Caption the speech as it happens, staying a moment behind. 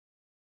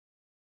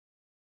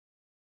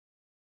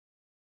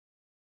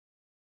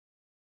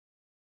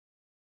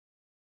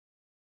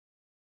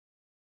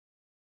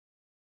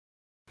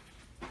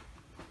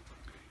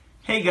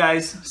Hey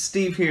guys,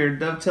 Steve here,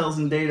 Dovetails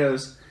and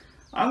Dados.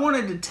 I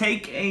wanted to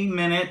take a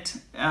minute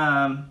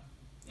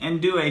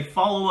and do a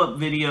follow-up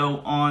video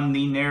on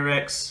the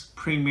Narex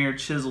Premium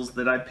chisels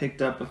that I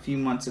picked up a few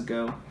months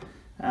ago.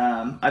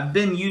 I've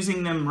been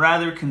using them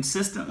rather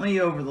consistently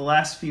over the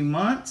last few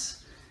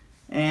months,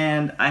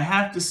 and I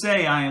have to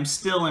say I am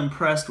still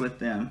impressed with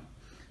them.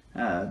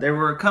 There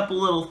were a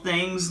couple little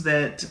things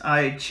that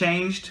I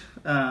changed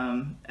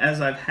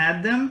as I've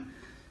had them,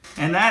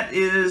 and that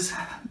is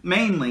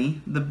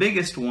mainly, the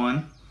biggest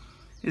one,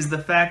 is the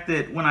fact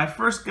that when I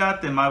first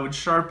got them I would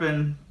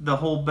sharpen the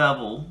whole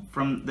bevel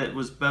that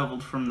was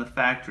beveled from the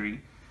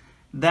factory.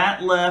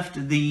 That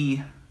left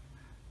the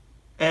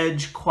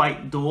edge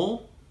quite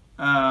dull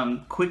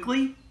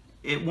quickly.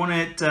 It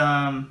wouldn't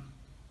hold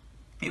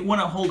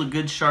a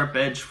good sharp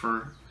edge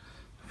for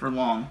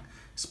long,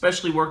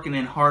 especially working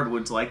in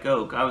hardwoods like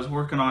oak. I was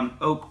working on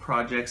oak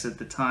projects at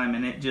the time,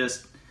 and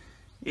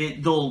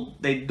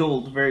they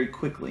dulled very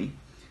quickly.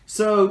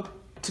 So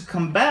to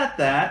combat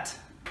that,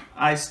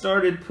 I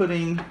started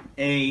putting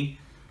a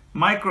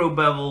micro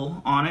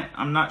bevel on it.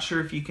 I'm not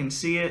sure if you can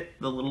see it,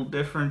 the little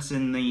difference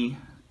in the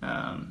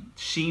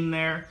sheen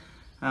there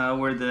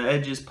where the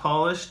edge is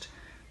polished.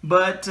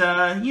 But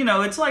you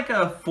know, it's like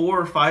a 4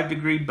 or 5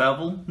 degree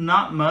bevel,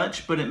 not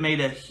much, but it made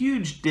a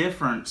huge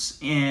difference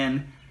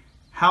in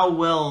how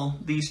well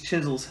these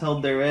chisels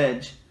held their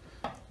edge.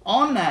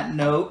 On that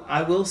note,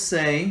 I will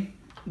say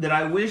that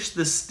I wish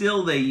the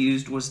steel they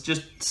used was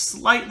just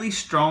slightly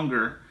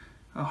stronger,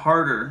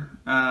 harder.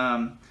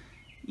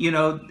 You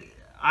know,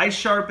 I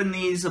sharpen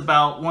these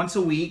about once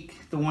a week,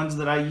 the ones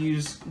that I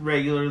use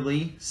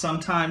regularly,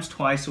 sometimes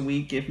twice a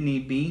week if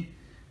need be.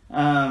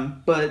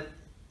 But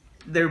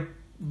they're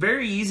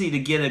very easy to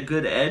get a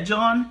good edge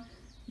on,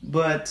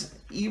 but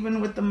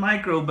even with the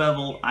micro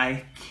bevel,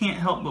 I can't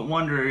help but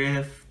wonder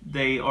if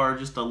they are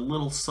just a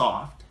little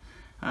soft.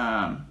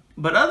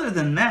 But other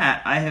than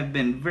that, I have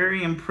been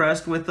very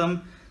impressed with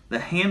them. The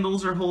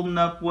handles are holding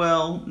up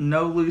well.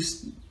 No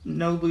loose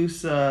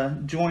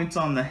joints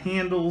on the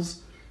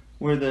handles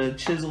where the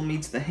chisel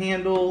meets the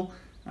handle.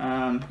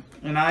 And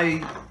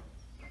I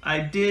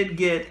did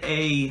get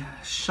a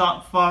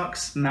Shop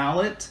Fox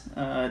mallet.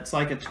 It's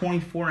like a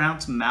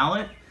 24-ounce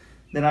mallet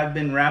that I've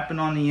been wrapping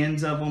on the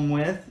ends of them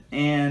with,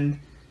 and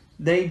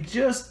they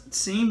just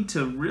seem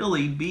to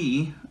really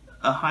be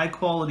a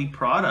high-quality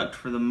product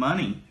for the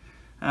money.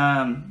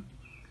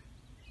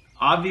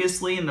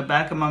 Obviously, in the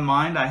back of my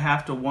mind, I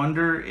have to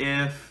wonder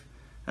if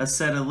a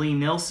set of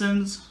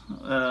Lie-Nielsen's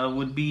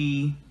would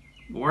be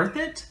worth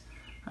it.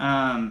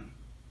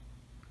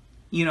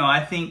 You know,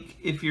 I think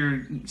if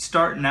you're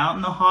starting out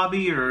in the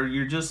hobby, or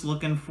you're just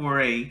looking for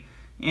a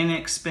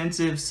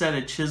inexpensive set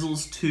of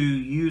chisels to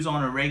use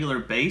on a regular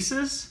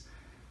basis,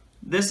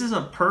 this is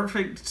a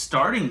perfect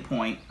starting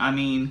point. I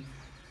mean,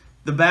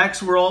 the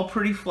backs were all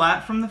pretty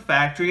flat from the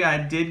factory.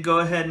 I did go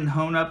ahead and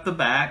hone up the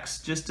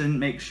backs just to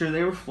make sure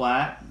they were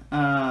flat.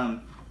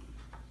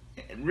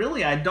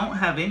 Really, I don't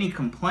have any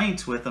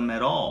complaints with them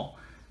at all.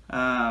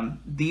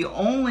 The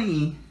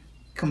only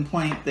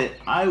complaint that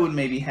I would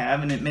maybe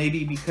have, and it may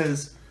be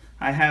because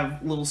I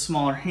have little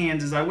smaller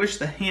hands, is I wish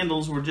the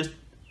handles were just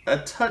a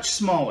touch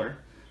smaller,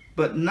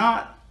 but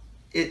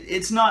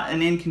it's not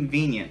an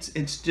inconvenience.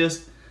 It's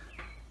just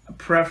a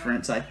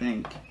preference, I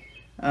think.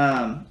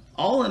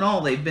 All in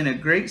all, they've been a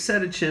great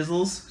set of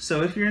chisels.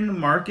 So if you're in the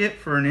market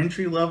for an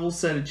entry-level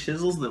set of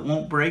chisels that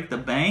won't break the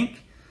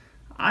bank,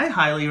 I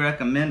highly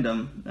recommend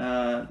them.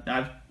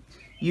 I've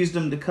used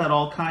them to cut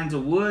all kinds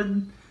of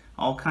wood,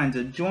 all kinds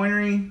of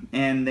joinery,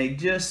 and they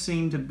just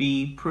seem to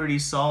be pretty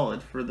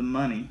solid for the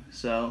money.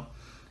 So,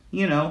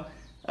 you know,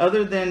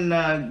 other than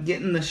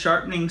getting the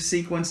sharpening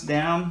sequence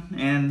down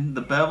and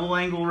the bevel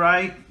angle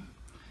right,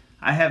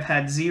 I have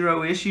had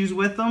zero issues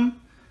with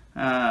them.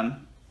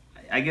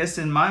 I guess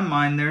in my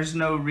mind, there's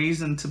no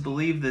reason to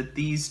believe that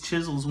these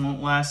chisels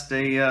won't last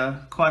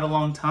quite a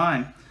long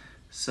time.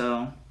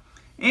 So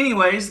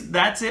anyways,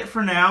 that's it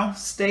for now.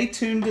 Stay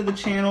tuned to the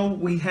channel.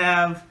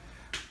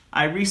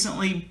 I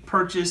recently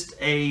purchased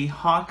a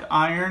Hawk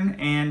iron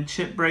and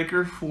chip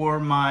breaker for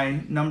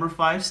my number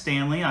 5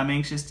 Stanley. I'm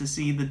anxious to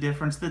see the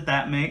difference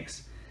that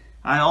makes.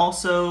 I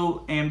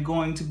also am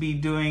going to be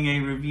doing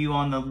a review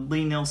on the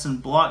Lie-Nielsen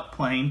block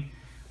plane,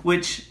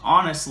 which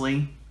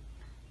honestly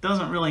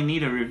doesn't really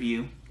need a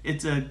review.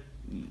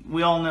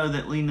 We all know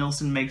that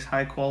Lie-Nielsen makes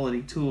high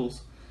quality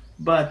tools,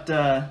 but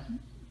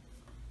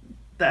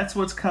that's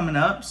what's coming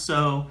up.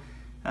 So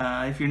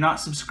if you're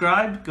not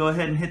subscribed, go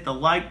ahead and hit the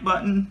like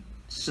button,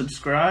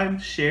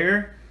 subscribe,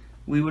 share.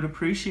 We would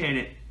appreciate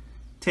it.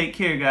 Take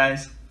care,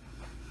 guys.